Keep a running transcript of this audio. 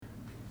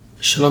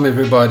Shalom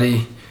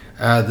everybody.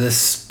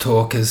 This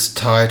talk is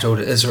titled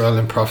Israel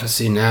in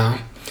Prophecy Now,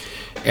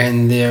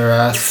 and there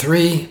are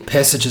three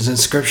passages in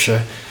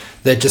scripture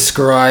that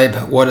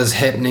describe what is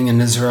happening in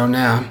Israel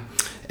now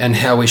and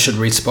how we should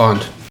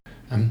respond.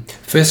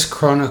 First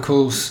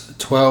Chronicles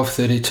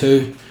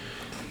 12:32,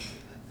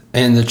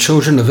 and the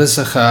children of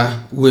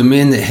Issachar were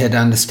men that had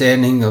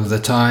understanding of the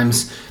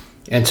times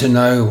and to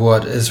know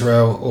what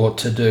Israel ought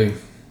to do.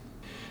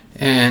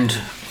 And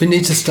we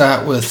need to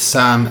start with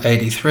Psalm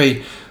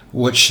 83,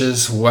 which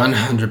is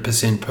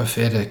 100%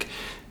 prophetic.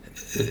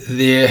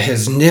 There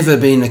has never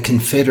been a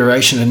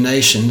confederation of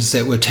nations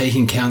that were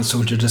taking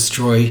counsel to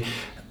destroy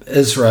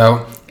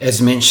Israel,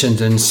 as mentioned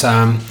in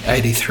Psalm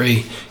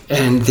 83.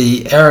 And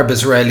the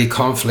Arab-Israeli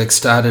conflict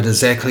started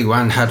exactly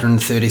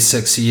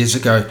 136 years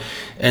ago.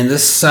 And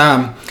this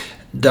psalm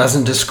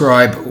doesn't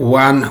describe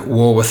one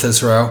war with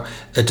Israel,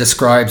 it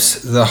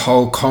describes the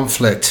whole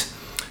conflict.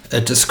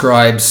 It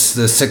describes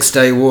the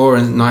Six-Day War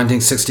in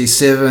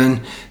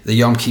 1967, the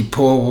Yom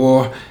Kippur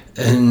War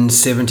in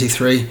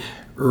 73,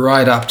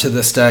 right up to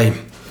this day.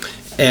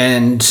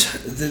 And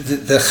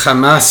the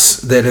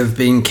Hamas that have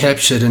been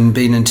captured and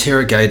been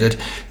interrogated,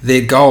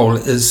 their goal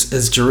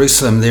is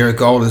Jerusalem. Their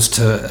goal is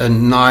to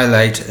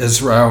annihilate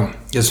Israel.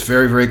 It's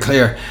very, very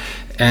clear.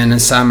 And in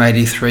Psalm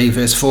 83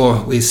 verse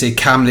 4, we see,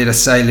 "Come, let us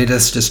say, let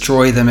us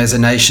destroy them as a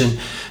nation,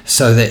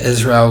 so that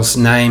Israel's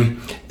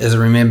name is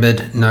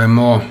remembered no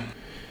more."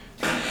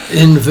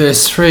 In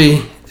verse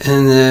 3,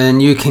 in the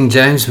New King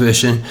James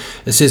Version,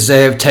 it says,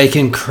 "They have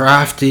taken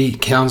crafty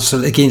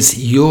counsel against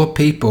your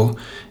people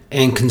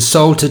and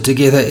consulted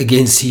together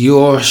against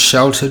your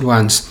sheltered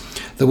ones."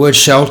 The word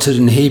sheltered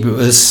in Hebrew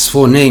is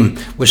sfonim,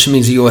 which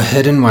means your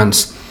hidden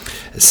ones.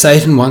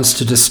 Satan wants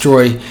to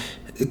destroy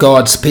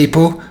God's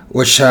people,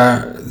 which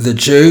are the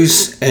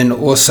Jews and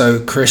also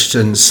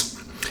Christians.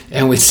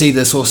 And we see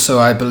this also,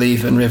 I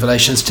believe, in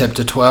Revelation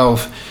chapter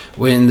 12,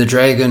 when the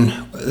dragon,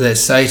 that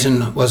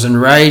Satan, was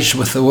enraged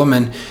with the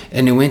woman,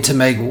 and he went to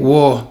make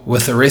war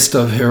with the rest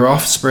of her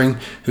offspring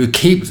who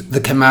keep the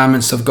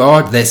commandments of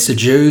God. That's the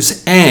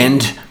Jews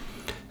and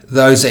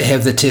those that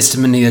have the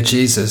testimony of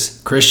Jesus,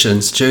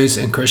 Christians, Jews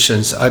and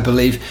Christians. I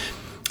believe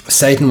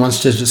Satan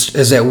wants to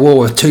is at war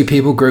with two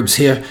people groups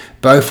here,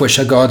 both which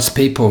are God's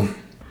people.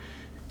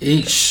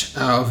 Each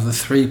of the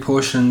three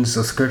portions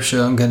of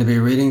scripture I'm going to be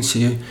reading to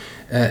you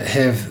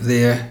have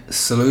their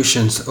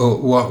solutions, or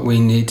what we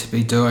need to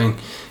be doing.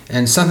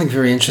 And something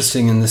very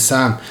interesting in the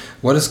psalm,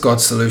 what is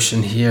God's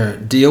solution here?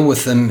 Deal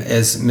with them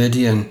as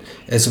Midian,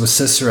 as with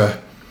Sisera,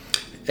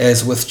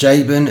 as with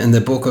Jabin in the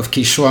book of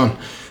Kishon,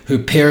 who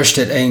perished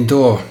at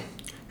Endor,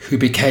 who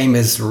became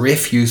as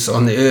refuse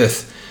on the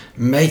earth.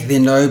 Make their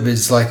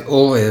nobles like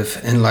Olive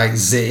and like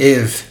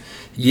Ze'ev,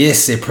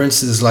 yes, their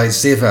princes like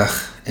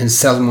Zevach and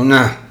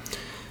Salmunah,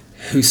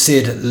 who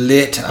said,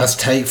 "Let us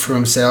take for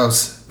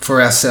ourselves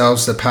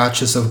the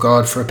pouches of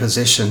God for a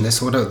possession."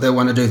 That's what they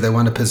want to do. They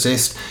want to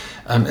possess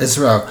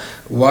Israel.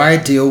 Why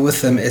deal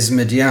with them as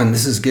Midian?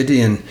 This is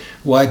Gideon.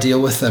 Why deal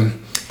with them?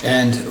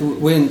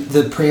 And when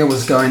the prayer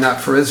was going up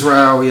for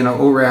Israel,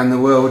 all around the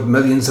world,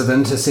 millions of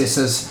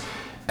intercessors,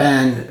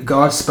 and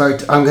God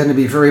spoke, "I'm going to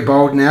be very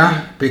bold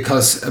now,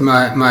 because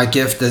my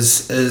gift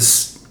is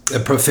a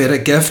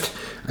prophetic gift.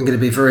 I'm going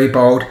to be very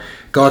bold."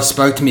 God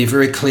spoke to me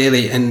very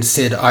clearly and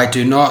said, "I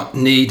do not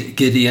need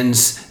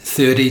Gideon's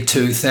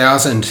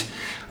 32,000.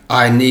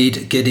 I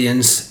need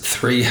Gideon's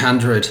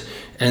 300.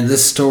 And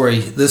this story,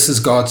 this is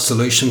God's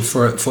solution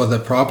for the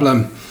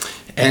problem.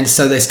 And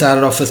so they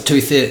started off with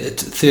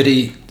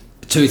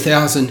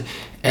 32,000,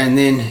 and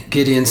then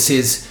Gideon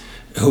says,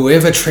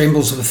 "Whoever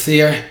trembles with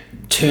fear,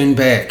 turn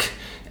back."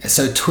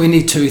 So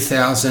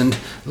 22,000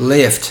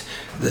 left.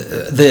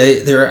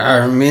 There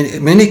are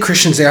many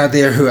Christians out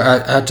there who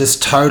are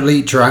just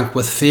totally drunk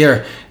with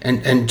fear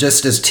and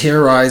just as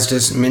terrorized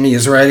as many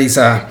Israelis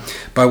are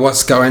by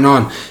what's going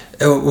on.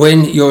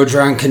 When you're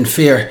drunk in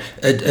fear,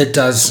 it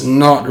does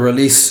not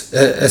release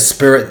a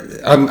spirit.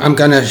 I'm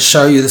going to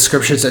show you the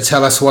scriptures that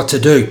tell us what to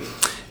do.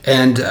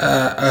 And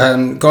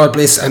God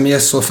bless Amir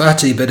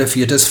Sofati, but if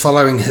you're just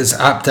following his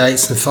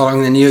updates and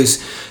following the news,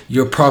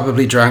 you're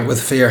probably drunk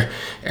with fear.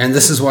 And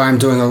this is why I'm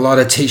doing a lot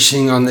of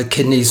teaching on the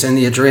kidneys and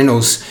the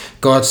adrenals.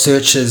 God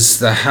searches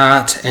the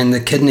heart and the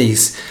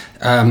kidneys,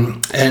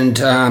 and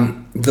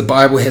the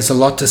Bible has a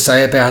lot to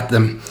say about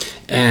them.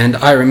 And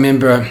I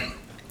remember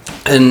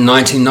in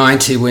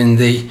 1990 when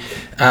the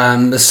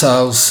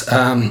missiles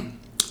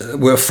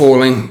were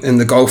falling in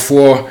the Gulf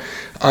War,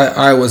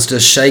 I was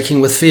just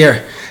shaking with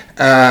fear.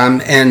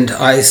 And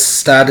I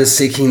started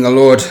seeking the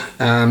Lord.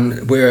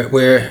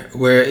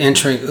 We're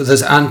entering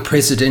this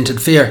unprecedented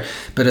fear,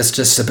 but it's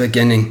just a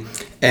beginning.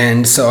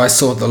 And so I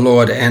sought the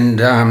Lord, and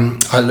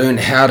I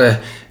learned how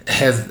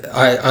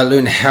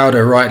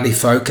to rightly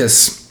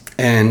focus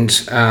and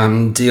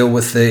deal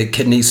with the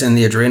kidneys and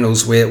the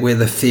adrenals, where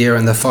the fear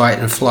and the fight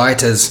and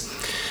flight is.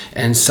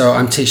 And so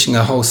I'm teaching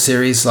a whole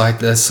series like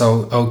this.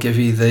 So I'll give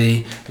you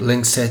the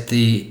links at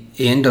the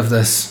end of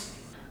this.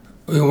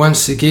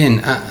 Once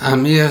again,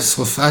 Amir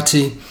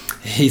Sofati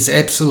He's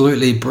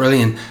absolutely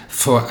brilliant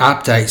for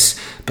updates,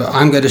 but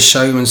I'm going to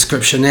show you in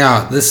Scripture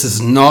now, this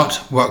is not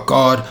what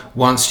God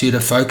wants you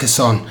to focus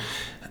on.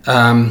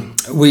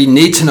 We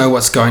need to know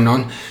what's going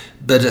on,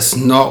 but it's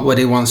not what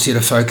He wants you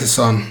to focus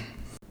on.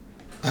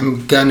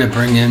 I'm going to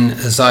bring in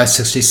Isaiah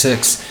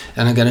 66,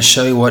 and I'm going to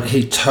show you what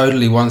He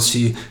totally wants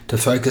you to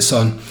focus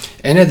on.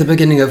 And at the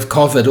beginning of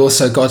COVID,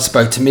 also God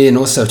spoke to me and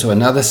also to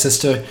another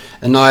sister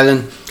in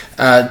Ireland.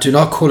 Do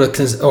not call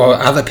it, or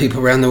other people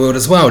around the world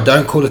as well,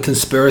 don't call it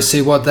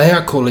conspiracy what they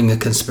are calling a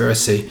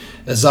conspiracy.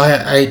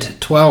 Isaiah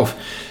 8:12.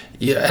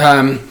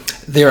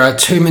 There are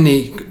too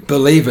many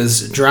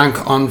believers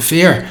drunk on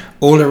fear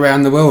all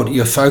around the world.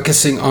 You're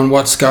focusing on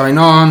what's going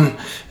on,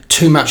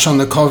 too much on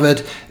the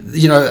COVID.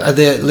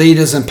 The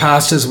leaders and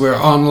pastors were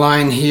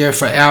online here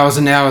for hours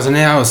and hours and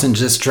hours and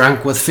just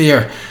drunk with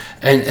fear.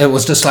 And it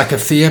was just like a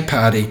fear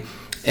party.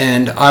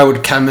 And I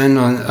would come in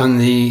on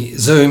the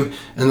Zoom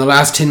in the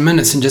last 10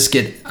 minutes and just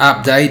get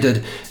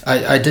updated.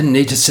 I didn't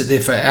need to sit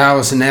there for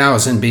hours and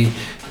hours and be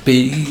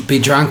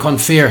drunk on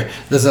fear.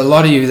 There's a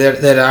lot of you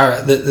that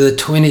are the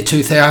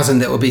 22,000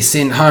 that will be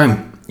sent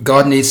home.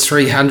 God needs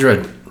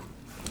 300.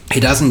 He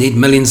doesn't need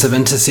millions of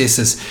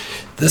intercessors.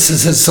 This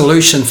is His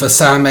solution for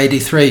Psalm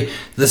 83.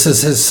 This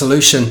is His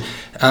solution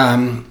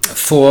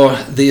for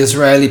the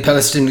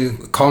Israeli-Palestinian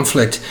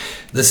conflict.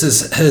 This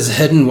is His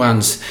hidden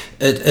ones.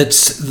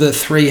 It's the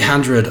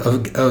 300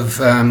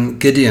 of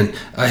Gideon.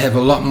 I have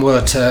a lot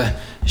more to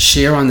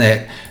share on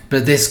that.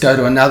 But let's go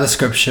to another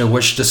scripture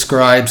which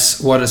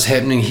describes what is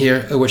happening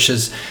here, which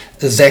is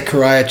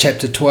Zechariah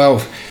chapter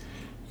 12.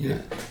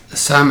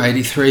 Psalm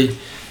 83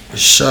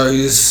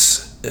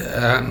 shows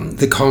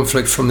the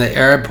conflict from the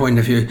Arab point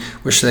of view,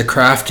 which they're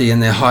crafty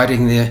and they're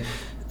hiding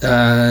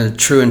their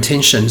true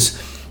intentions.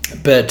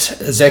 But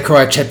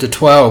Zechariah chapter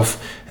 12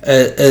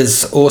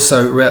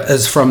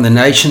 is from the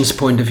nation's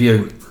point of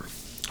view,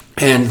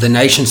 and the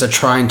nations are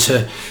trying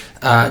to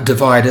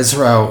divide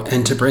Israel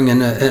and to bring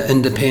in an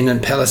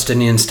independent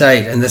Palestinian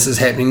state, and this is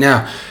happening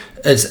now.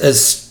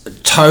 It's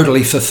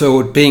totally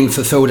being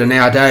fulfilled in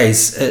our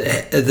days.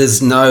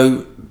 There's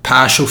no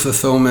partial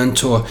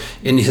fulfillment or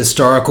any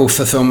historical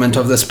fulfillment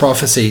of this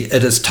prophecy.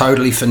 It is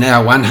totally for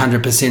now,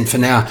 100% for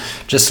now,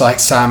 just like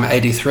Psalm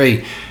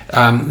 83.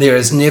 There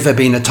has never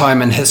been a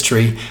time in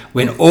history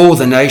when all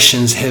the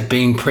nations have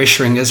been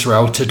pressuring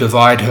Israel to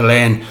divide her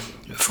land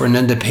for an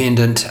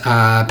independent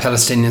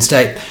Palestinian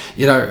state.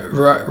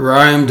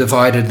 Rome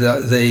divided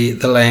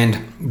the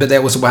land, but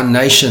that was one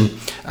nation.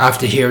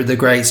 After Herod the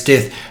Great's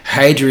death,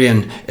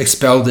 Hadrian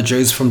expelled the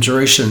Jews from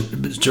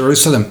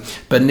Jerusalem,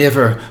 but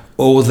never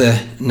all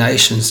the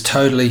nations.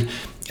 Totally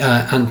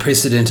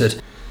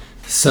unprecedented.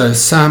 So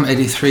Psalm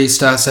 83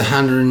 starts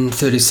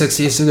 136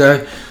 years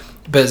ago,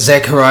 but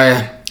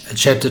Zechariah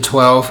chapter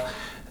 12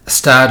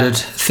 started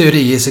 30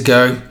 years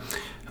ago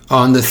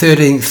on the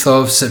 13th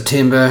of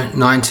September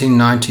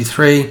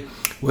 1993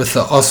 with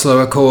the Oslo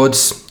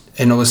Accords,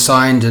 and it was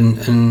signed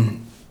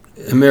in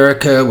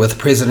America with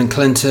President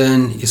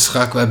Clinton,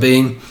 Yitzhak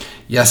Rabin,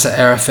 Yasser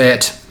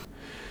Arafat.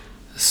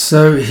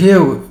 So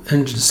here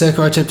in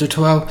Zechariah chapter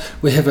 12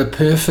 we have a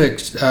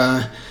perfect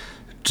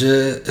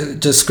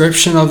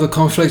description of the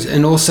conflict,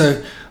 and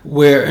also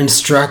we're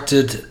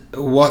instructed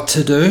what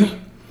to do,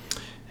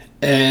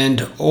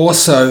 and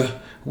also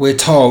we're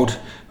told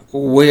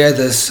where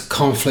this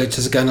conflict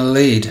is going to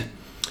lead.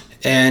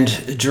 And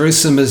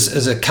Jerusalem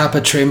is a cup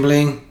of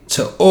trembling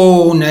to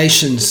all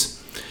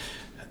nations,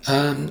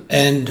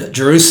 and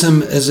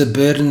Jerusalem is a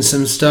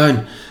burdensome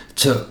stone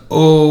to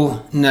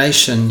all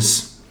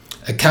nations.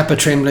 A cup of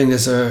trembling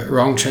is a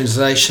wrong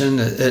translation.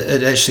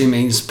 It actually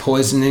means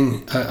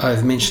poisoning.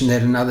 I've mentioned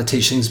that in other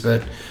teachings,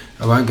 but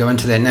I won't go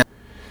into that now.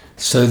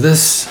 So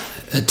this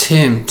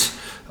attempt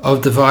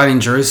of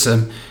dividing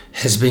Jerusalem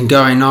has been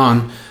going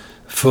on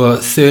for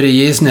 30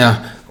 years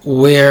now.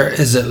 Where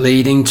is it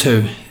leading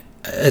to?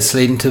 It's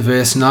leading to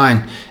verse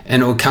 9.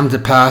 And it will come to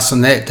pass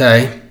on that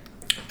day,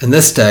 and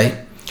this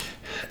day,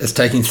 it's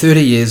taking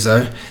 30 years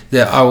though,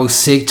 that I will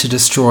seek to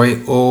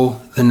destroy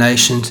all the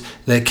nations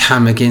that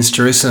come against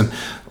Jerusalem.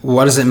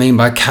 What does it mean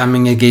by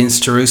coming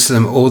against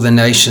Jerusalem? All the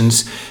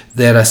nations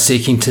that are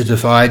seeking to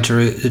divide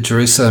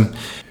Jerusalem.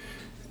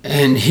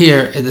 And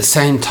here at the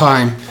same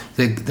time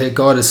that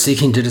God is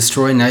seeking to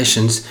destroy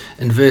nations,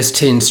 in verse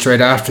 10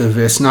 straight after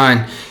verse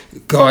 9,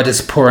 God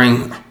is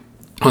pouring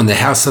on the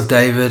house of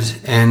David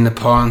and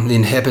upon the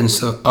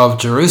inhabitants of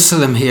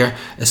Jerusalem here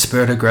a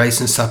spirit of grace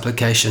and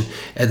supplication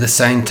at the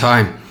same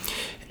time.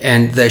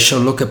 And they shall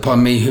look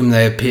upon me whom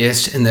they have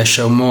pierced, and they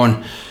shall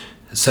mourn.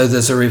 So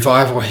there's a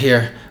revival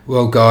here.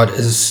 Well, God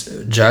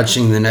is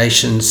judging the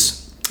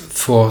nations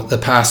for the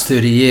past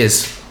 30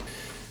 years.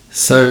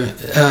 So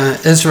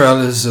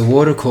Israel is a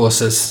watercourse.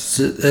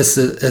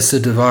 It's a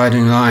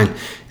dividing line.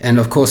 And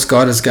of course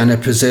God is going to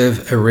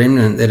preserve a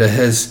remnant that are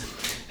His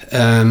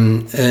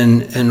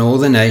in all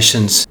the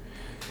nations.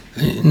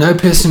 No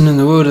person in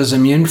the world is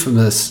immune from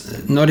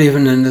this, not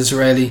even an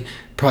Israeli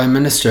Prime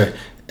Minister.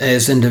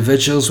 As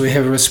individuals, we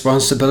have a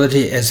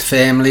responsibility. As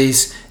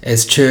families,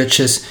 as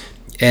churches,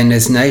 and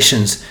as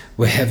nations,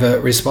 we have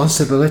a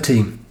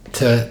responsibility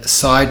to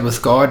side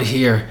with God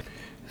here.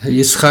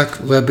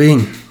 Yitzhak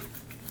Rabin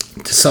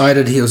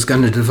decided he was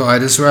going to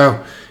divide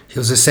Israel. He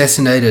was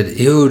assassinated.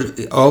 Ehud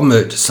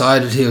Olmert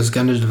decided he was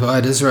going to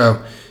divide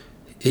Israel.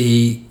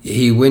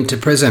 He went to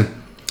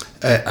prison.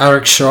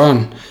 Arik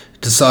Sharon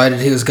decided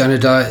he was going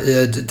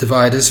to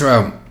divide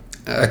Israel.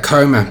 A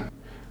coma.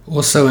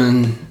 Also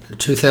in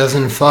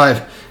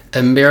 2005,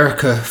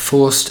 America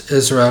forced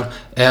Israel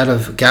out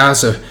of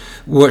Gaza,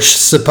 which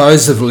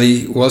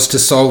supposedly was to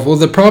solve all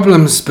the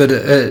problems, but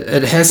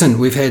it hasn't.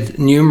 We've had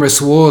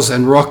numerous wars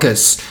and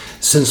rockets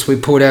since we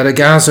pulled out of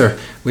Gaza.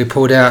 We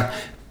pulled out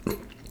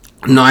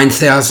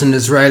 9,000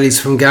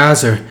 Israelis from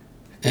Gaza,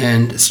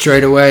 and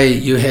straight away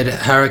you had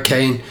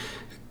Hurricane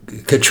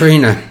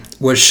Katrina,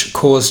 which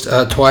caused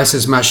twice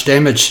as much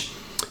damage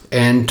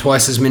and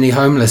twice as many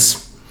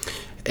homeless.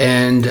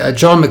 And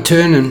John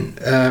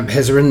McTernan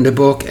has written a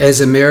book,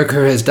 As America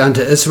Has Done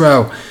to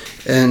Israel,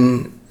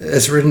 and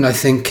it's written, I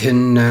think,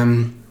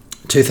 in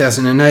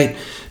 2008.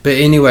 But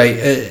anyway,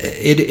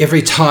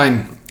 every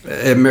time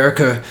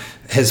America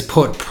has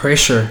put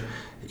pressure,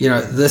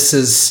 this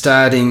is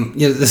starting,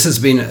 this has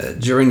been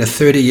during a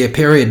 30-year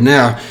period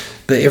now,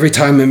 but every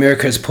time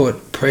America has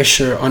put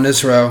pressure on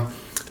Israel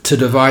to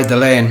divide the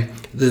land,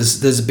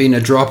 there's been a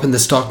drop in the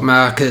stock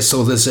markets,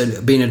 or there's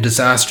been a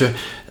disaster.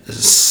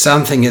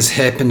 Something has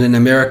happened in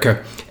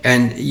America,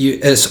 and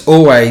it's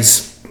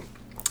always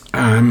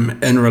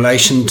in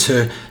relation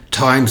to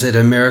times that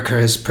America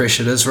has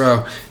pressured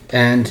Israel,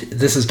 and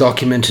this is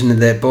documented in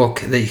that book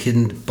that you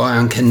can buy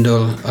on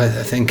Kindle, I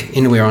think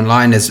anywhere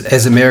online,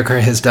 as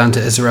America Has Done to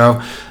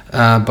Israel,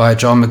 by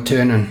John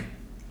McTernan.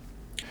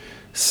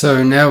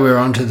 So now we're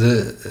on to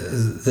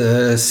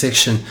the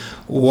section,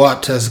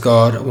 what does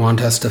God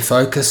want us to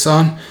focus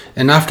on?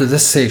 And after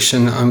this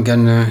section, I'm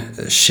going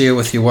to share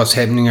with you what's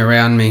happening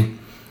around me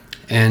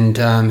and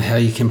how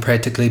you can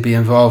practically be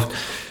involved.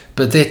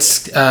 But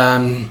let's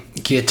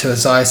get to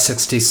Isaiah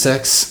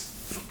 66,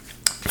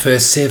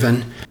 verse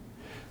 7.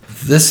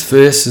 This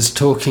verse is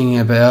talking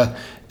about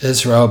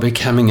Israel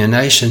becoming a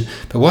nation.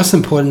 But what's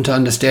important to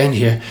understand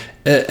here,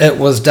 it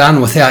was done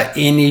without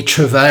any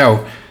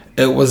travail.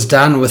 It was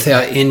done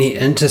without any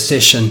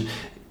intercession.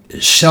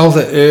 Shall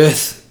the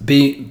earth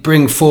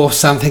bring forth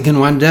something in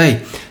one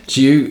day?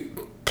 Do you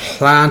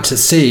plant a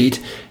seed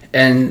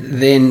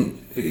and then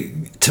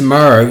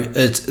tomorrow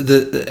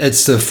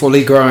it's the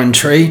fully grown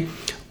tree,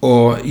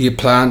 or you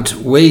plant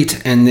wheat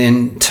and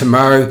then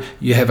tomorrow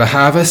you have a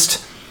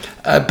harvest?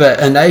 But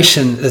a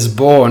nation is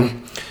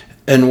born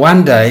in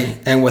one day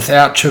and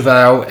without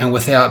travail and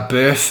without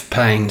birth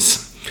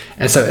pains.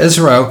 And so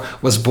Israel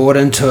was brought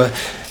into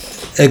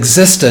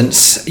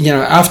existence,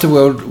 after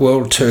World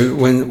War II,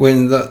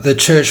 when the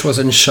church was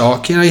in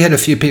shock. You had a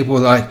few people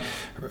like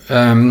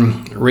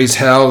Rees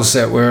Howells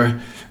that were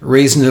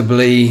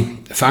reasonably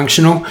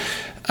functional,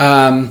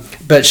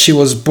 but she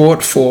was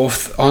brought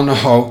forth on the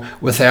whole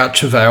without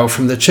travail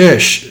from the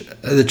church.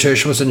 The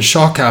church was in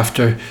shock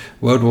after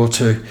World War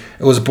II.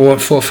 It was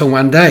brought forth in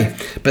one day.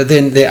 But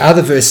then the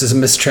other verses are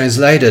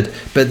mistranslated.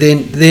 But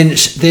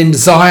then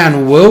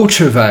Zion will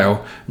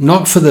travail,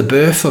 not for the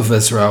birth of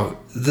Israel.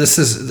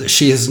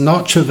 She is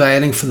not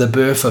travailing for the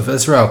birth of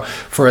Israel.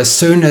 For as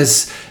soon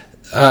as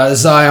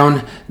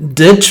Zion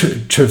did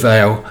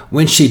travail,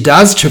 when she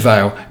does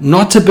travail,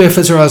 not to birth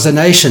Israel as a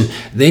nation,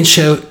 then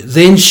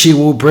she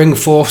will bring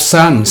forth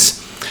sons.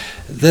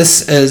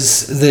 This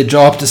is the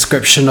job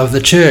description of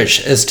the church,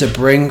 is to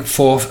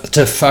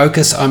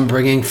focus on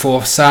bringing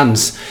forth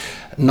sons,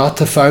 not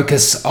to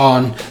focus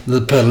on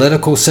the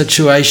political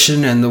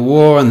situation and the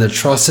war and the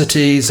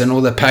atrocities and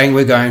all the pain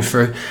we're going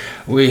through.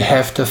 We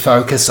have to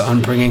focus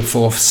on bringing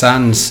forth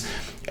sons.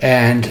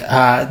 And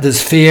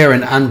there's fear,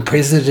 and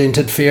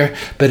unprecedented fear,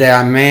 but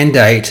our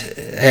mandate,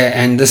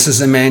 and this is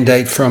a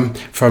mandate from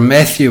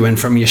Matthew and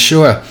from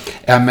Yeshua,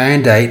 our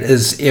mandate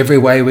is every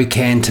way we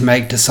can to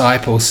make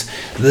disciples.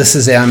 This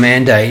is our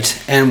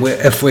mandate, and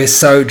if we're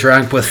so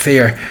drunk with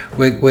fear,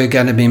 we're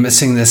going to be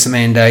missing this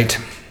mandate.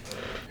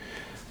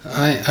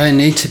 I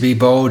need to be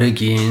bold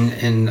again,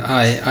 and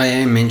I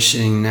am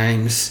mentioning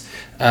names,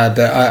 but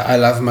I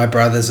love my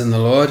brothers in the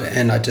Lord,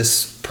 and I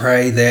just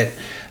pray that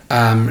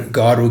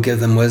God will give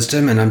them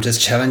wisdom, and I'm just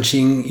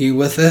challenging you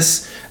with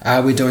this.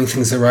 Are we doing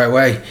things the right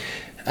way?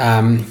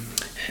 Proverbs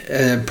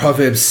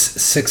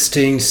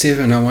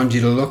 16:7 I want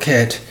you to look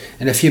at.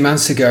 And a few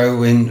months ago,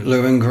 when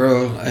Lou and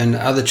Gruel and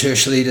other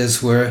church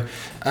leaders were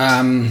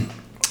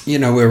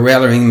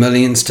rallying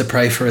millions to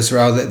pray for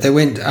Israel, they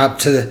went up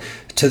to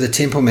the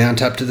Temple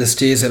Mount, up to the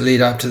stairs that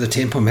lead up to the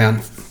Temple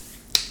Mount,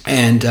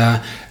 and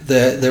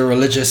the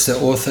religious, the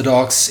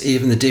Orthodox,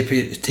 even the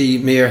deputy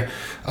mayor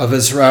of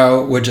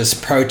Israel were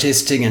just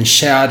protesting and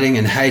shouting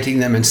and hating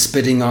them and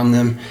spitting on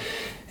them.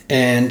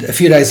 And a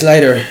few days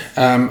later,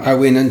 I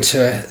went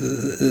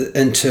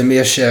into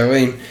Mir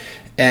Sharim,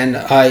 and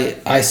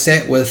I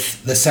sat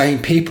with the same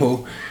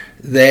people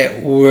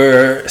that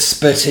were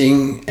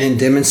spitting and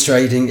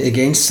demonstrating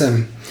against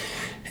them.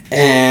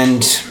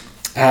 And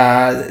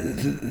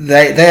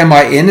they are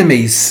my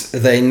enemies.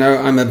 They know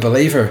I'm a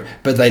believer,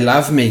 but they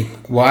love me.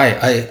 Why?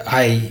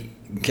 I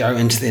go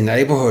into their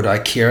neighborhood. I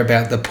care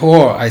about the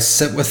poor. I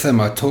sit with them.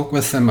 I talk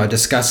with them. I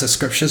discuss the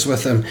scriptures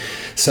with them.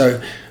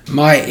 So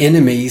my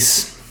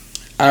enemies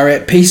are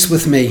at peace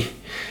with me.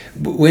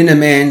 When a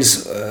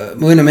man's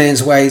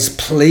ways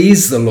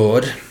please the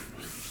Lord,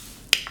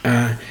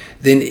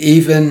 then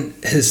even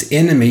his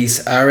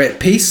enemies are at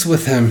peace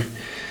with him.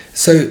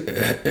 So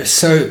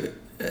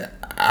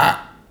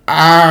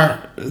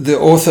are the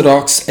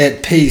Orthodox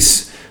at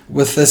peace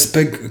with this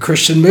big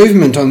Christian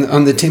movement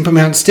on the Temple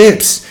Mount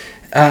steps?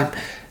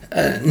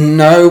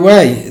 No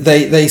way.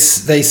 They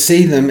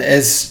see them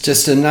as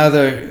just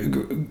another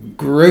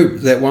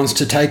group that wants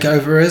to take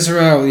over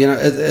Israel.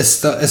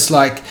 It's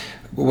like,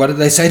 what did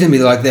they say to me?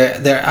 Like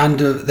they're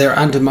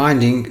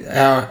undermining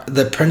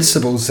the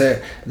principles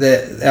that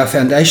our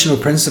foundational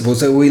principles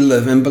that we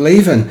live and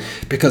believe in,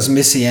 because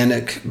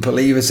Messianic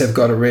believers have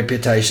got a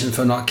reputation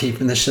for not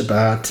keeping the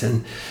Shabbat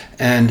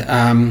and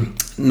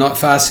not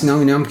fasting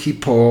on Yom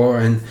Kippur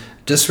and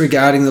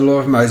disregarding the law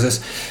of Moses.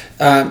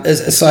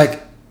 It's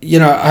like,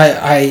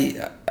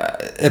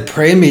 a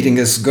prayer meeting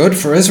is good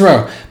for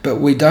Israel, but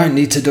we don't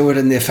need to do it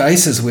in their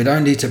faces. We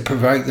don't need to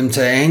provoke them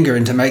to anger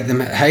and to make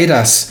them hate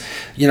us.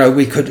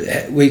 We could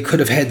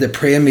have had the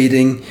prayer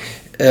meeting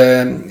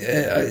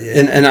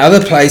in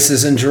other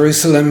places in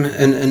Jerusalem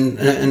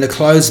in a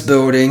closed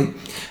building,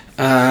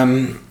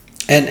 and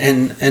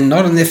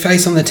not on their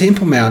face on the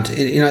Temple Mount.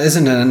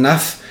 Isn't it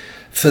enough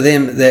for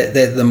them that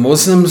the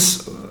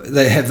Muslims,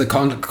 they have the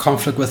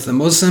conflict with the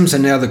Muslims,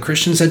 and now the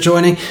Christians are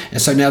joining,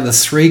 and so now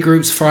there's three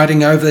groups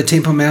fighting over the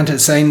Temple Mount and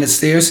saying it's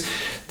theirs.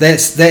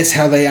 That's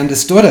how they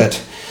understood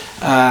it.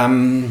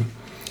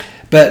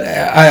 But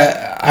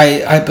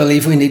I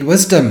believe we need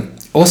wisdom.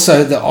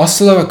 Also, the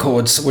Oslo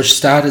Accords, which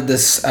started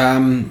this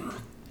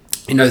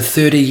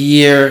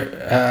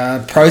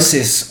 30-year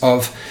process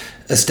of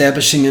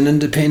establishing an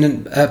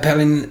independent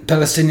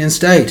Palestinian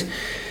state.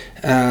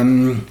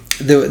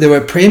 There were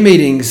prayer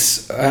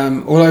meetings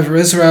all over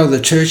Israel. The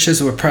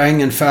churches were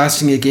praying and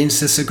fasting against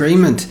this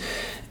agreement,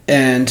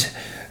 and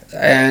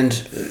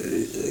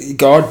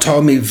God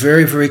told me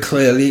very, very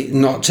clearly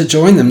not to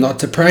join them, not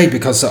to pray,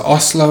 because the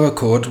Oslo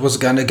Accord was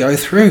going to go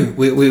through.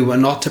 We were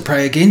not to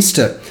pray against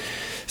it.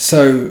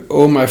 So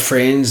all my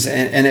friends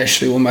and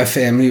actually all my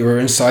family were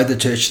inside the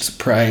churches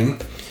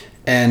praying,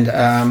 and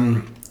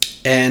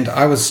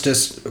I was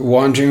just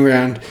wandering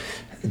around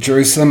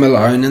Jerusalem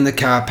alone in the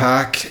car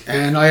park,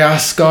 and I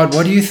asked God,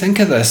 what do you think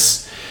of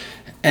this?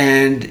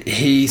 And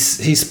he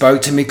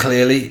spoke to me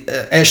clearly,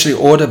 actually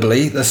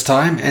audibly this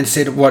time, and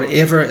said,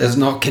 whatever is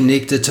not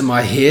connected to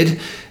my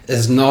head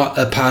is not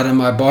a part of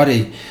my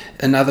body.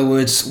 In other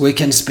words, we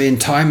can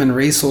spend time and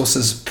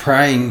resources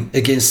praying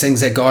against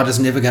things that God is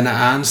never going to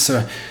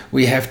answer.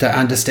 We have to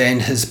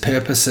understand his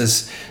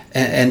purposes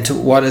and to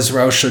what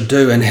Israel should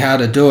do and how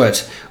to do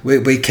it.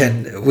 We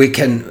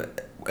can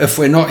if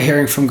we're not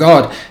hearing from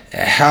God,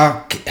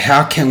 how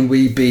can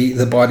we be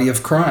the body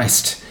of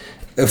Christ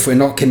if we're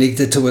not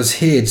connected to his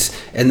heads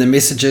and the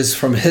messages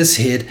from his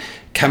head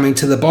coming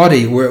to the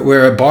body?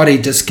 We're a body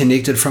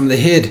disconnected from the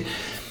head.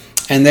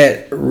 And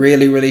that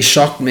really, really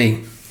shocked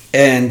me.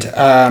 And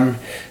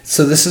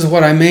so this is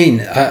what I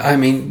mean. I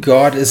mean,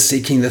 God is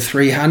seeking the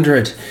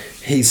 300.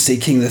 He's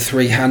seeking the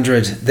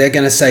 300. They're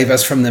going to save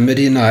us from the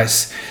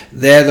Midianites.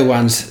 They're the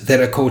ones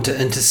that are called to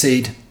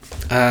intercede,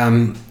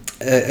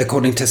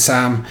 according to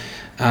Psalm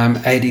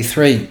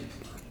 83.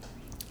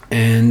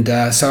 And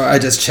so I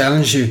just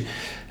challenge you.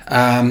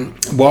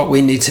 What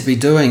we need to be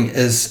doing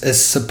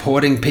is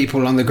supporting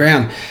people on the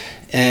ground.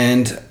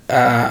 And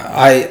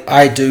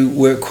I do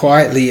work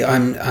quietly.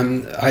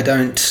 I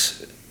don't,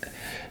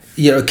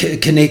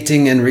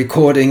 connecting and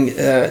recording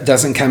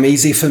doesn't come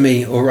easy for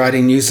me, or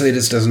writing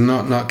newsletters does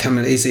not come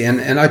easy.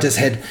 And I just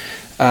had,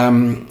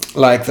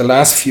 like the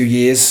last few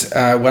years,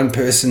 one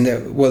person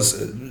that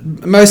was,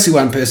 mostly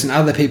one person,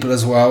 other people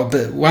as well,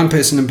 but one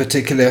person in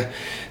particular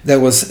that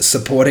was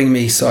supporting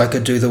me so I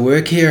could do the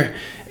work here.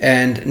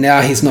 And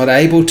now he's not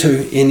able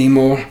to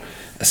anymore.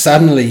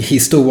 Suddenly he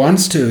still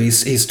wants to.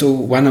 He's still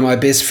one of my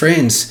best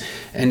friends,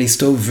 and he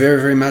still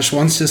very, very much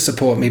wants to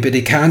support me, but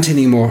he can't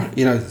anymore.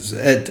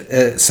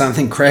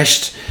 Something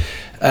crashed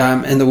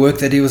in the work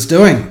that he was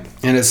doing,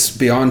 and it's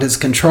beyond his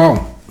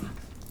control.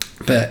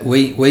 But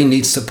we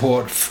need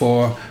support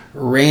for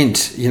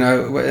rent.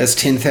 It's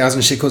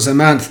 10,000 shekels a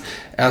month,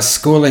 our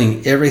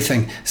schooling,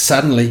 everything.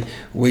 Suddenly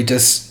we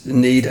just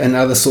need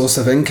another source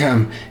of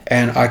income,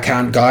 and I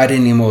can't guide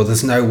anymore.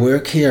 There's no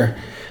work here.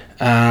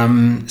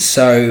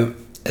 So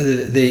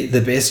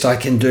the best I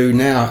can do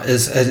now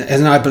is,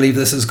 and I believe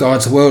this is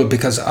God's will,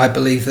 because I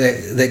believe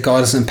that God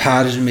has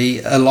imparted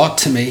a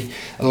lot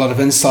of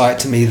insight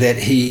to me that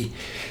he,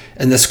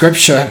 in the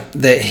scripture,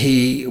 that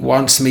he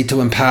wants me to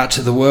impart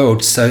to the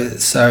world.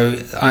 So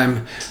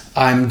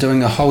I'm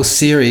doing a whole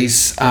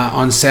series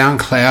on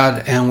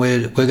SoundCloud, and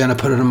we're going to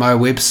put it on my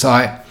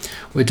website.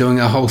 We're doing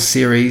a whole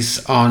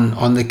series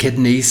on the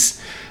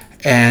kidneys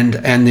and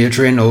the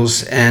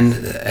adrenals, and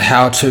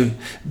how to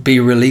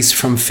be released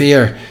from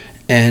fear.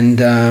 And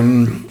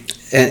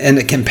and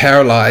it can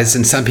paralyze.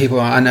 And some people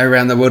I know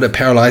around the world, it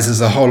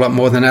paralyzes a whole lot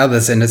more than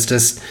others, and it's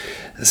just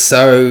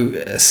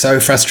so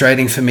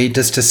frustrating for me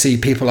just to see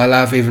people I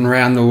love even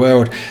around the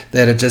world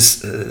that are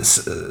just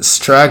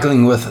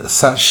struggling with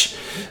such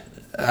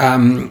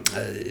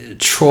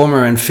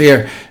trauma and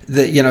fear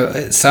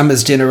that, some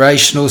is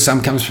generational,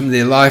 some comes from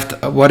their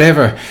life,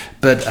 whatever,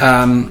 but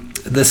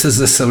this is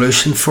the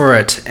solution for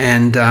it.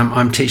 And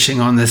I'm teaching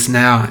on this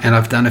now, and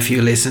I've done a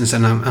few lessons,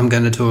 and I'm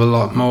going to do a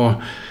lot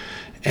more.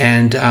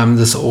 And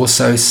there's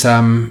also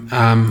some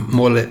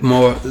more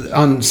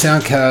on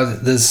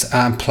SoundCloud. There's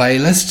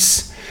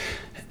playlists,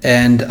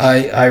 and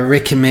I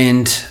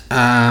recommend.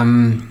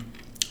 I'm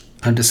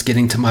just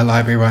getting to my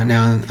library right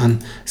now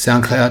on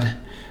SoundCloud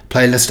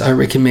playlist. I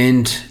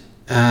recommend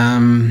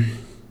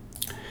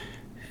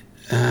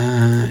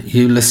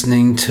you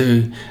listening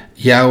to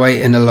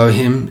Yahweh and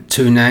Elohim,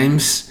 2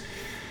 names,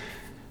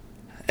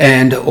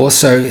 and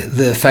also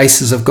the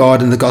Faces of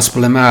God and the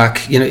Gospel of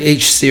Mark.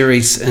 Each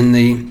series in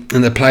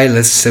the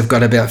playlists have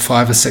got about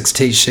 5 or 6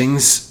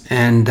 teachings,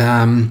 and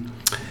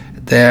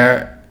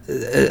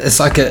it's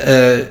like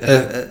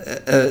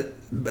a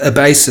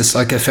basis,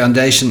 like a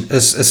foundation.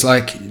 It's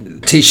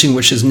like teaching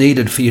which is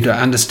needed for you to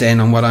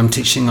understand on what I'm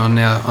teaching on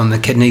now on the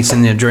kidneys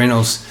and the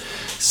adrenals.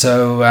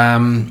 So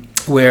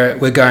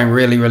we're going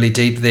really, really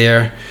deep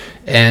there.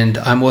 And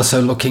I'm also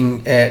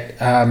looking at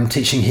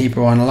teaching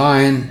Hebrew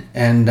online,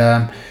 and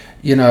I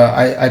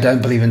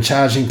don't believe in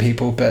charging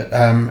people, but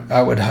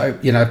I would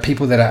hope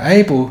people that are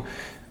able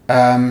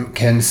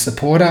can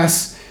support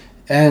us,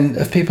 and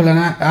if people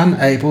are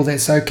unable,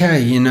 that's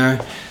okay.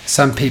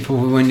 Some people,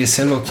 when you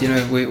say, look,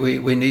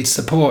 we need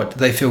support,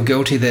 they feel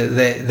guilty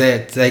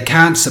that they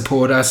can't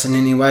support us in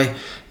any way.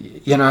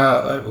 You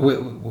don't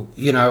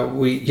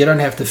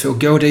have to feel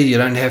guilty. You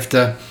don't have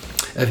to.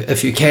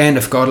 If you can,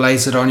 if God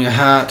lays it on your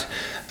heart,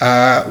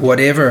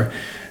 whatever.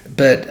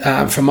 But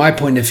from my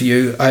point of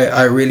view,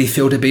 I really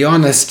feel to be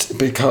honest,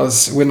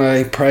 because when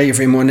I pray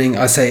every morning,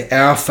 I say,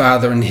 our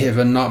Father in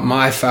heaven, not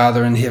my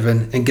Father in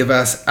heaven, and give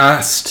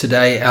us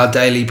today our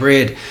daily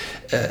bread.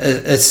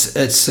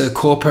 It's a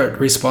corporate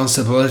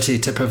responsibility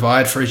to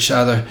provide for each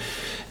other.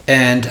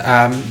 And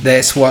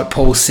that's what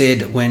Paul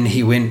said when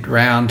he went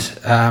round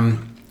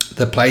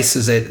the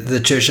places that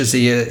the churches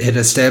he had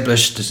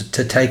established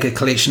to take a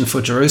collection for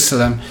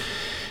Jerusalem.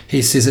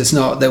 He says it's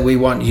not that we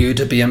want you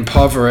to be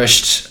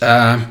impoverished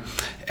and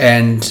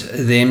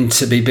them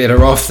to be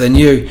better off than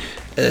you.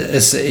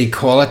 It's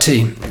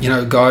equality.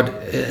 God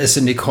is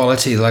an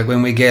equality. Like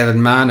when we gathered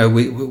manna,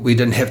 we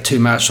didn't have too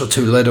much or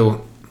too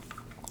little,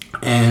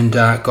 and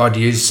God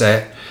used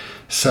that.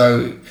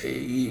 So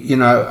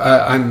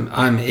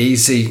I'm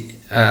easy.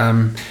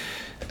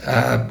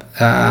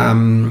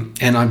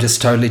 And I'm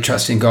just totally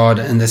trusting God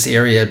in this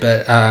area.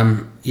 But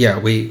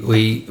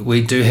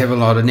we do have a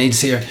lot of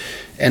needs here,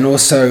 and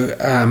also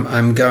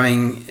I'm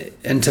going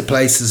into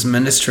places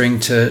ministering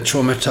to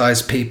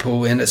traumatized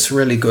people, and it's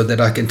really good that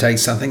I can take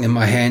something in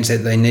my hands that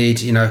they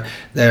need.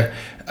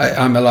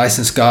 I'm a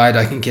licensed guide.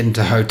 I can get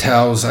into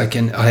hotels. I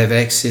have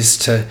access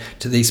to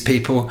these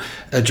people.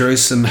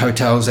 Jerusalem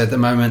hotels at the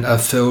moment are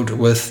filled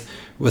with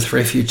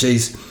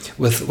refugees,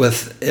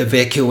 with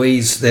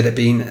evacuees that have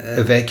been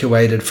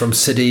evacuated from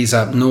cities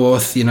up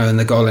north, in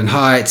the Golan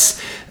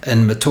Heights,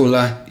 in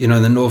Metula, in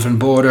the northern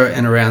border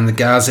and around the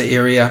Gaza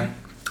area.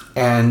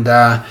 And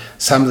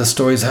some of the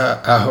stories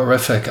are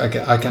horrific.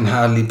 I can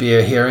hardly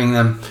bear hearing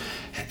them.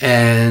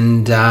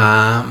 And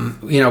they're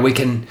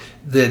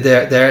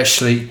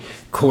actually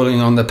calling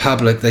on the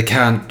public. They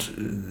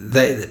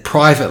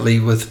privately,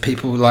 with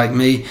people like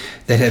me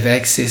that have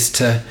access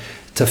to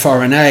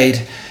foreign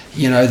aid,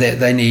 that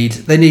they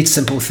need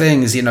simple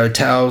things,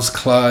 towels,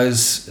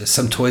 clothes,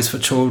 some toys for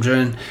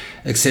children,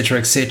 etc.,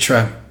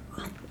 etc.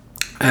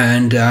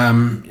 And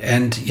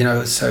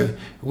so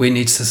we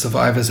need to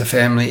survive as a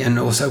family, and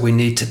also we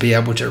need to be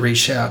able to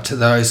reach out to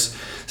those.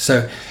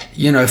 So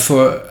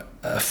for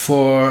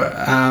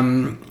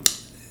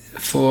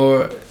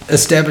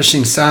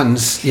establishing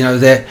sons,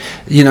 that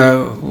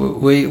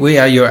we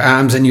are your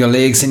arms and your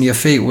legs and your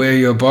feet. We're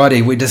your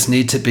body. We just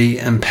need to be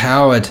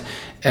empowered.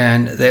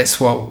 And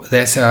that's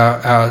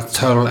our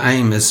total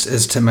aim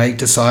is to make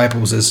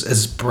disciples,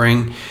 is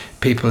bring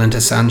people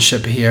into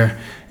sonship here.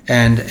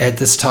 And at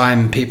this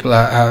time, people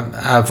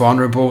are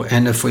vulnerable,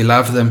 and if we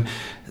love them,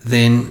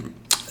 then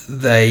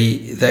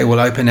they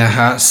will open our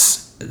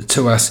hearts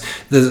to us.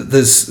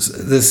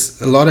 There's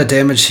a lot of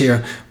damage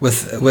here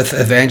with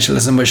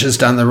evangelism, which is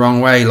done the wrong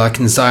way. Like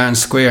in Zion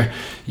Square,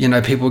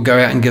 people go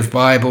out and give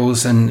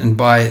Bibles and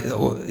buy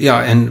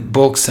and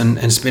books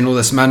and spend all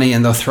this money,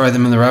 and they'll throw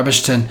them in the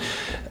rubbish tin,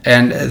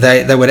 and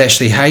they would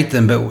actually hate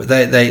them. But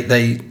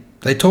they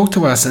talk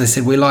to us and they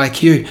said, we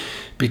like you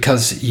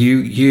because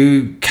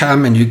you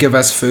come and you give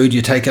us food,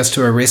 you take us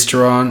to a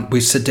restaurant,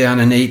 we sit down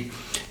and eat.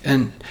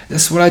 And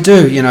this is what I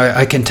do.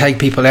 I can take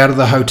people out of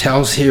the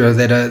hotels here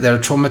that are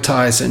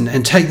traumatized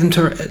and take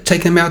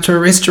them out to a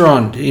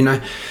restaurant.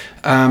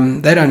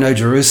 They don't know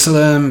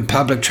Jerusalem,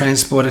 public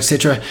transport,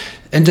 etc.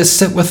 And just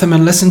sit with them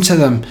and listen to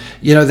them.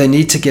 They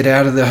need to get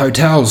out of their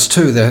hotels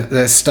too.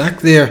 They're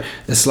stuck there.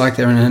 It's like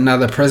they're in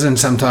another prison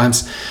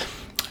sometimes.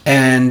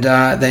 And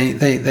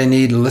they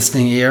need a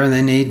listening ear, and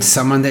they need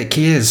someone that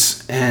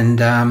cares.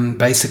 And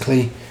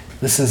basically,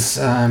 this is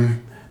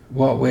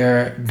what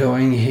we're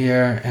doing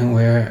here, and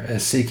we're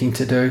seeking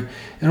to do.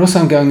 And also,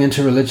 I'm going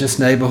into religious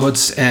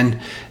neighborhoods, and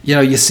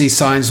you see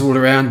signs all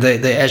around. They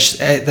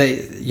hate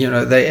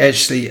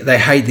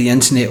the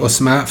internet or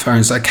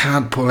smartphones. I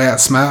can't pull out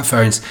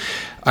smartphones.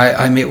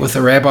 I met with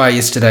a rabbi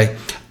yesterday.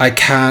 I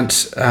can't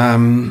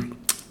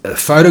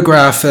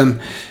photograph him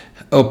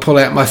or pull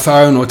out my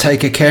phone or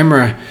take a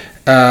camera.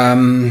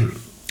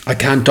 I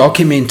can't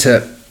document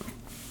it.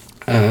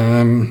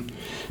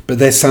 But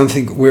that's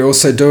something we're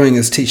also doing,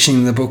 is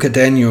teaching the book of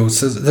Daniel.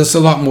 So there's a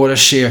lot more to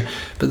share,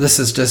 but this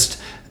is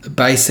just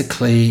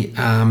basically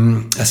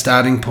a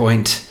starting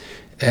point,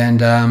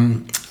 and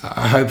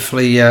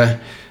hopefully a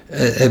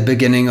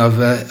beginning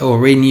of or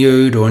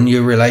renewed or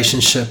new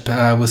relationship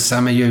with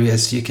some of you,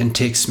 as you can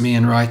text me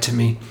and write to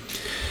me.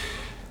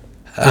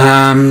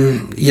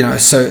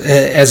 So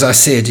as I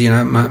said,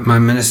 my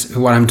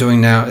ministry, what I'm doing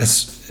now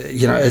is,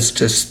 it's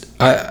just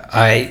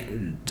I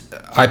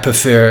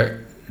prefer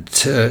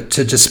to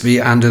just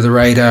be under the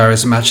radar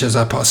as much as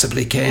I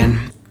possibly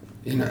can.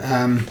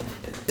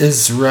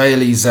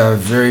 Israelis are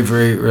very,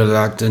 very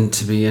reluctant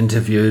to be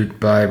interviewed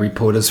by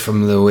reporters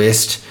from the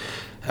West.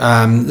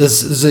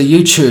 This is a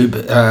YouTube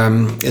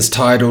is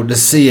titled, the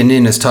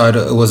CNN is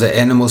titled, it was an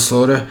animal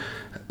slaughter.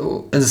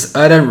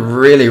 I don't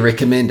really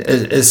recommend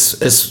it.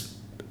 It's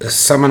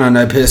someone I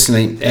know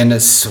personally, and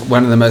it's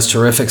one of the most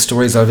horrific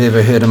stories I've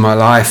ever heard in my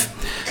life.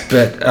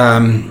 But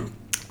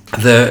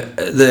the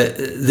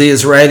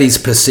Israelis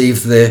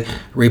perceive the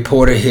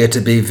reporter here to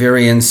be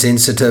very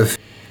insensitive.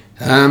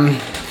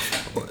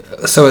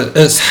 So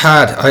it's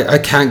hard. I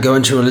can't go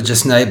into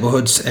religious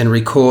neighborhoods and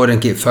record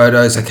and get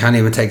photos. I can't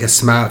even take a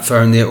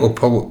smartphone there, or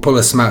pull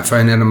a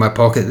smartphone out of my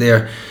pocket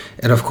there.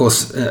 And of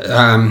course,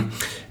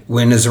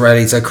 when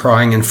Israelis are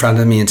crying in front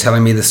of me and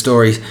telling me the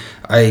story,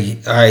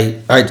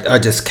 I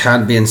just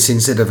can't be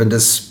insensitive and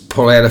just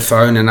pull out a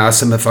phone and ask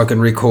them if I can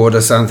record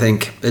or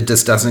something. It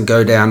just doesn't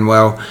go down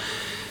well.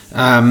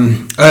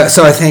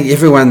 So I think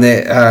everyone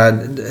that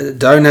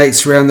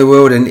donates around the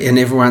world, and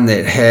everyone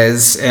that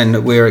has,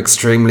 and we're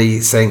extremely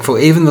thankful.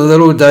 Even the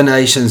little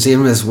donations,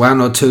 even as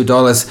 $1 or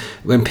 $2,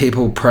 when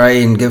people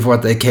pray and give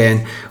what they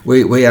can,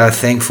 we are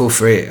thankful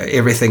for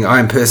everything. I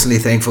am personally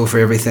thankful for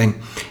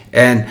everything.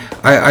 And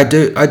I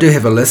do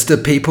have a list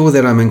of people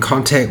that I'm in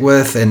contact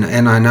with, and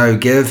I know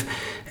give.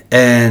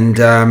 And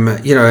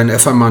and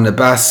if I'm on the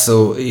bus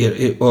or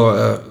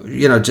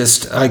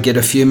just I get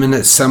a few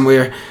minutes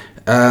somewhere,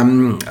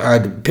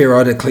 I'd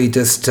periodically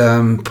just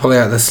pull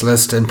out this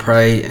list and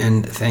pray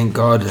and thank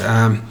God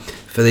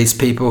for these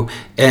people.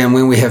 And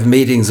when we have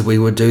meetings, we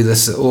would do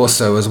this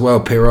also as well,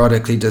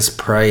 periodically just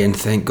pray and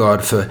thank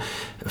God for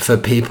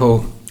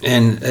people,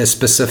 and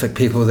specific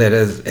people that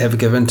have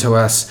given to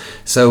us.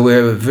 So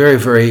we're very,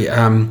 very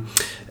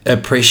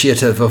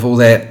appreciative of all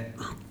that,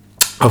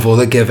 of all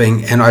the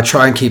giving, and I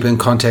try and keep in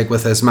contact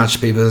with as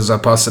much people as I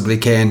possibly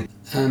can.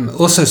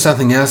 Also,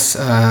 something else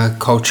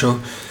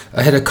cultural.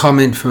 I had a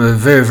comment from a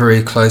very,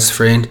 very close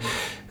friend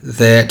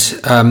that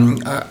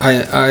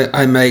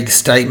I make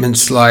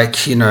statements like,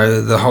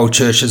 the whole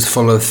church is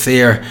full of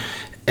fear,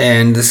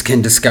 and this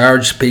can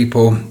discourage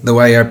people the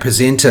way I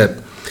present it.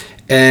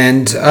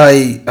 And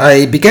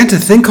I began to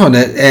think on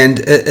it, and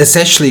it's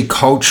actually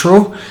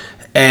cultural,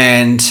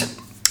 and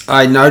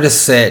I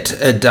noticed that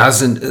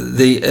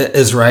the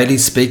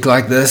Israelis speak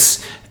like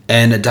this,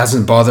 and it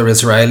doesn't bother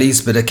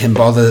Israelis, but it can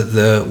bother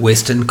the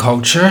Western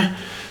culture.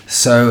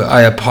 So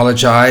I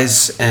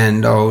apologize,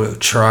 and I'll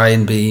try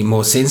and be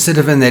more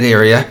sensitive in that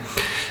area.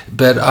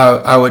 But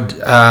I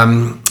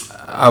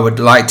would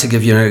like to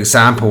give you an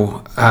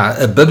example,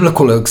 a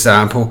biblical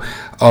example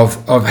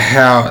of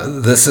how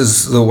this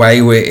is the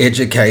way we're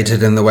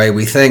educated and the way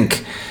we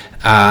think.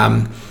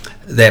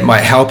 That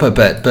might help a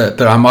bit,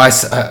 but on my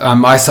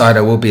side,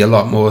 I will be a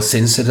lot more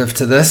sensitive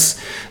to this.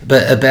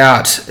 But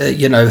about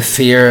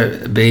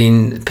fear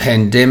being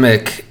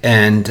pandemic,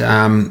 and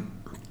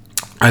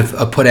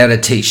I've put out a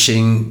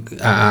teaching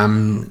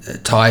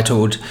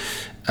titled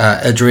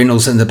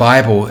 "Adrenals in the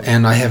Bible,"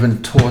 and I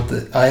haven't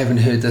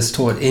heard this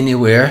taught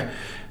anywhere.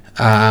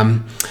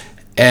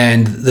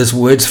 And there's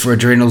words for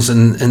adrenals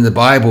in the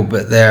Bible,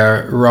 but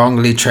they're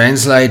wrongly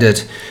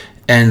translated.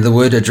 And the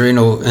word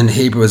adrenal in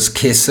Hebrew is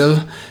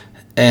kesel,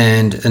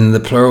 and in the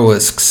plural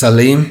is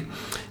ksalim.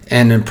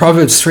 And in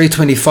Proverbs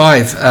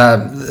 3:25,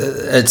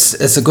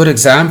 it's a good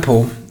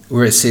example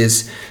where it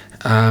says,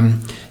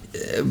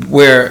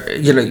 where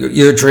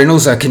your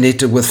adrenals are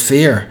connected with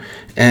fear,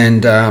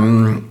 and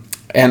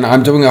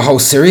I'm doing a whole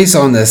series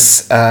on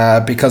this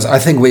because I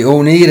think we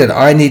all need it.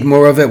 I need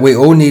more of it. We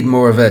all need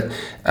more of it,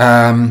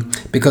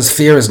 because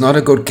fear is not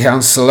a good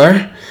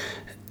counselor,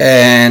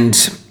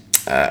 and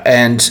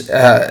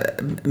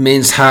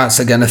men's hearts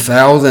are going to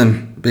fail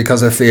them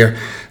because of fear.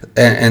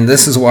 And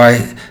this is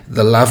why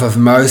the love of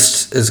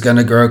most is going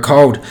to grow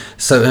cold.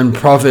 So in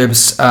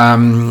Proverbs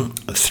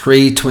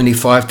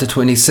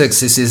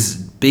 3:25-26, it says,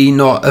 "Be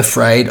not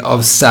afraid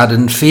of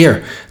sudden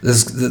fear."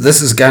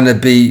 This is going to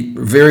be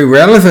very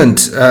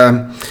relevant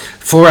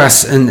for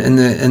us in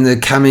the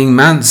coming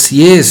months,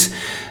 years.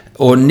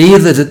 "Or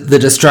neither the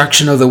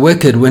destruction of the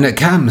wicked when it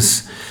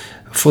comes,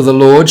 for the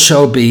Lord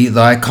shall be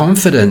thy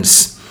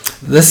confidence."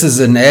 This is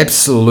an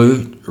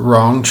absolute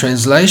wrong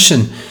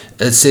translation.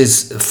 It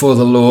says, "For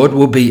the Lord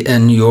will be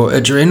in your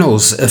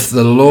adrenals." If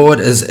the Lord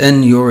is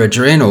in your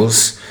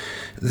adrenals,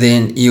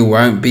 then you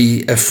won't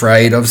be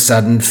afraid of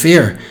sudden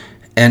fear.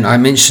 And I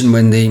mentioned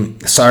when the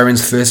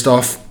sirens first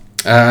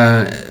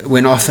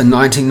went off in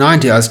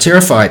 1990, I was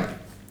terrified.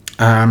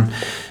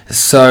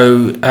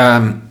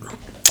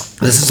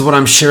 This is what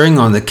I'm sharing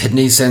on, the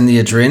kidneys and the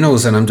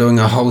adrenals, and I'm doing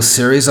a whole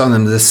series on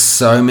them. There's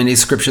so many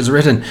scriptures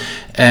written.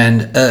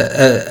 And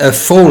a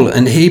fool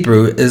in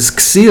Hebrew is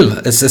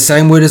ksil. It's the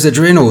same word as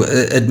adrenal.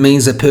 It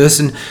means a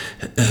person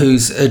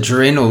whose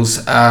adrenals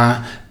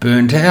are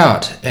burnt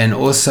out. And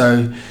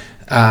also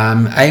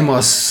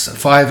Amos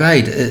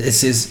 5:8, it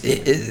says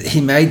he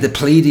made the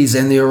Pleiades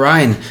and the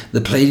Orion. The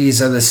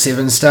Pleiades are the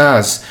 7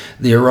 stars.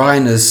 The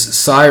Orion is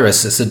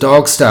Sirius. It's a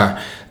dog star.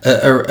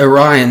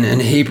 Orion in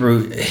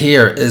Hebrew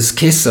here is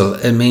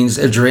Kesel. It means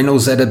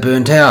adrenals that are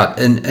burnt out.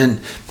 In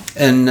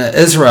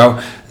Israel,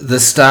 the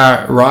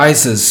star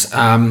rises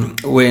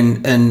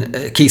when in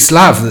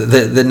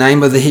Kislev, the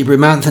name of the Hebrew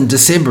month in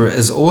December,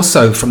 is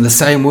also from the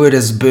same word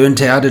as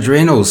burnt out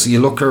adrenals.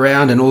 You look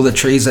around and all the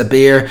trees are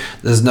bare.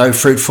 There's no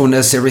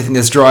fruitfulness. Everything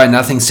is dry.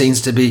 Everything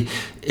seems to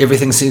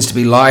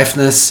be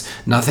lifeless.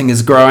 Nothing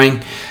is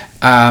growing.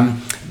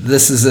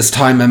 This is this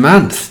time of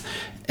month.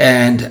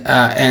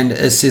 And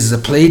it says the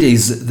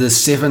Pleiades, the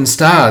 7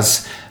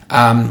 stars.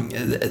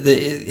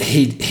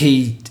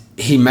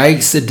 He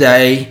makes the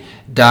day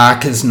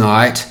dark as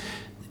night,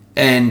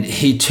 and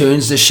he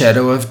turns the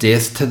shadow of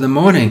death to the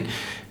morning.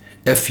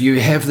 If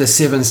you have the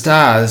 7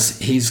 stars,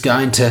 he's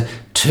going to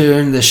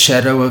turn the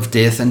shadow of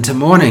death into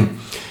morning.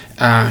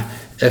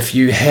 If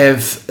you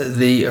have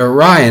the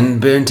Orion,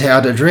 burnt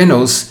out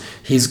adrenals,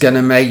 he's going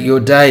to make your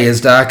day as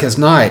dark as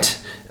night.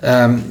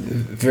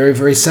 Very,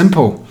 very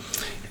simple.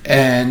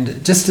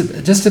 And just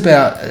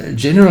about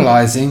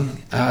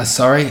generalizing,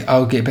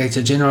 I'll get back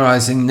to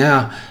generalizing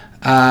now.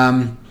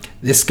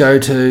 Let's go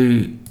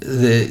to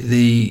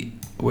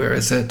where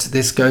is it?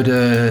 Let's go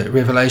to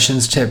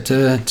Revelations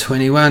chapter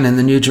 21 in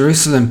the New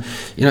Jerusalem.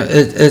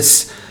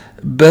 It's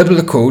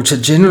biblical to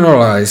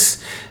generalize.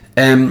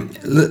 And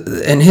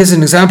here's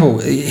an example.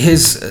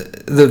 Here's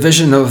the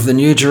vision of the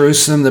New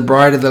Jerusalem, the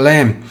bride of the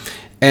Lamb.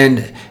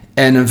 And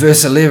in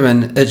verse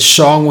 11, it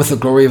shone with the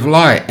glory of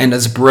light, and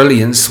its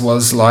brilliance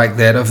was like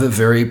that of a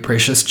very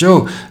precious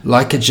jewel,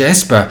 like a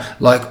jasper,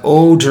 like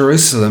all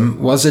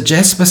Jerusalem was a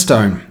jasper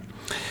stone.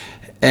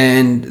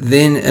 And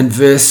then in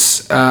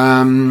verse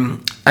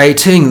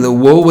 18, the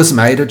wall was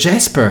made of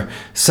jasper.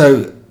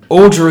 So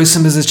all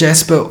Jerusalem is a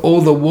jasper,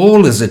 all the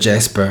wall is a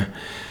jasper.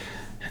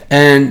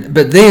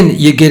 But then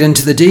you get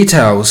into the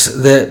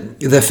details that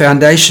the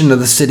foundation of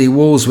the city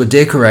walls were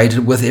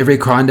decorated with every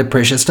kind of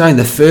precious stone.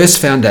 The first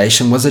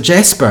foundation was a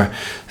jasper.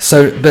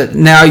 But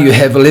now you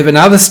have 11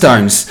 other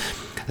stones.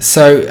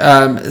 So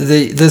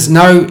there's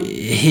no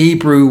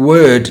Hebrew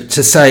word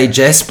to say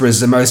jasper is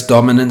the most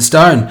dominant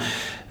stone.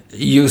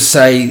 You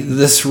say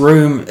this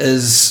room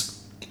is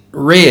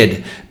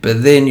red,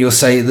 but then you'll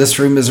say this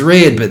room is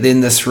red, but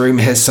then this room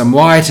has some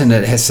white in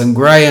it, has some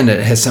grey in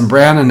it, has some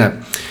brown in it.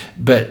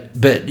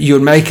 But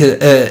you'll make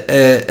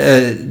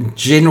a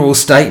general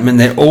statement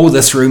that all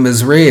this room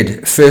is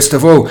red, first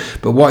of all.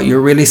 But what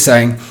you're really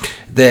saying,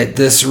 that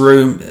this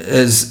room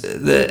is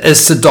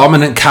the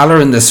dominant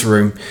color in this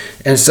room.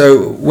 And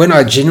so when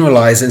I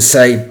generalize and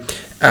say,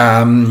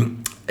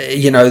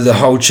 the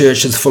whole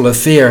church is full of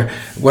fear,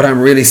 what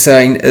I'm really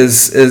saying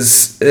is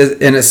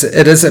and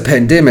it is a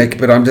pandemic,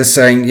 but I'm just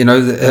saying,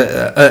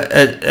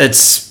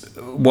 it's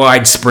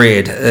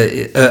widespread.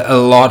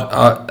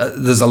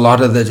 There's a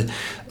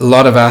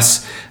lot of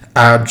us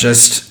are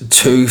just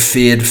too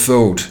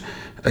fear-filled.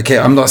 Okay,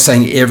 I'm not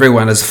saying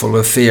everyone is full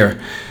of fear.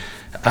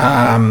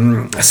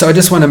 So I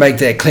just want to make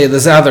that clear.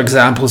 There's other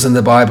examples in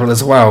the Bible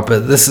as well,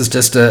 but this is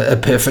just a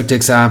perfect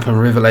example in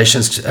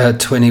Revelation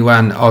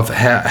 21 of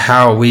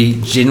how we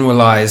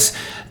generalize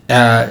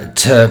not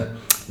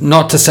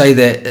to say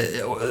that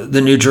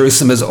the New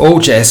Jerusalem is all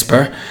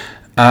jasper,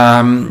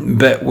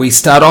 but we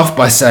start off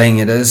by saying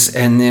it is,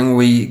 and then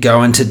we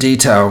go into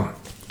detail.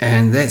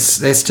 And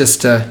that's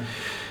just the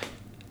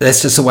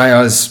way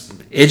I was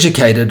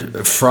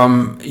educated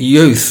from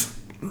youth.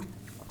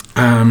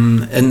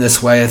 In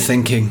this way of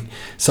thinking.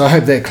 So I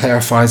hope that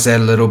clarifies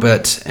that a little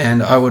bit,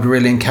 and I would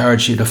really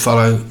encourage you to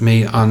follow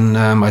me on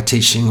my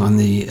teaching on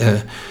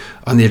the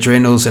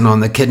adrenals and on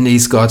the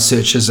kidneys. God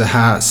searches the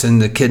hearts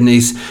and the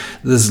kidneys.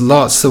 There's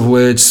lots of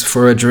words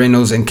for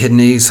adrenals and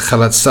kidneys.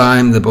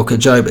 Chalatzaim, the book of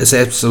Job, is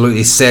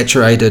absolutely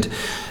saturated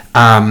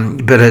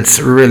but it's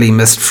really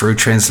missed through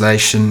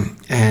translation,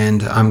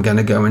 and I'm going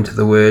to go into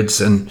the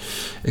words and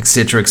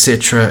etc.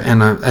 etc.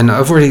 And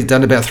I've already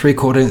done about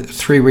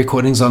three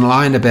recordings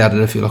online about it.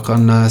 If you look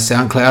on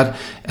SoundCloud,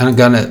 and I'm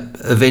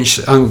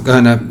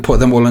going to put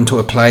them all into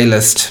a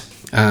playlist.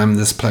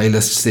 There's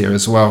playlists there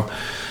as well,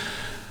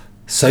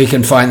 so you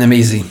can find them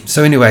easy.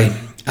 So anyway,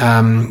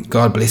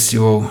 God bless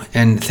you all,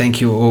 and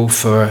thank you all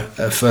for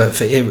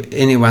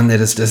anyone that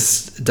has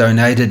just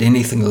donated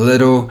anything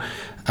little.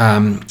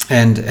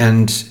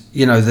 And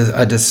you know,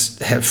 I just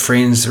have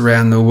friends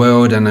around the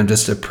world, and I'm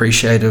just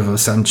appreciative of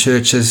some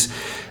churches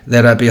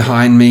that are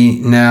behind me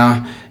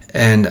now,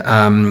 and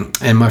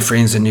my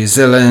friends in New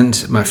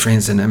Zealand, my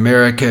friends in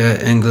America,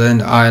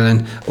 England,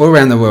 Ireland, all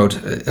around the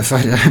world. If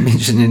I don't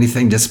mention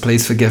anything, just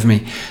please forgive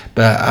me.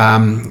 But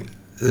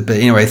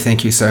anyway,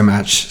 thank you so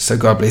much. So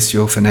God bless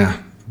you all for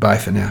now. Bye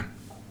for now.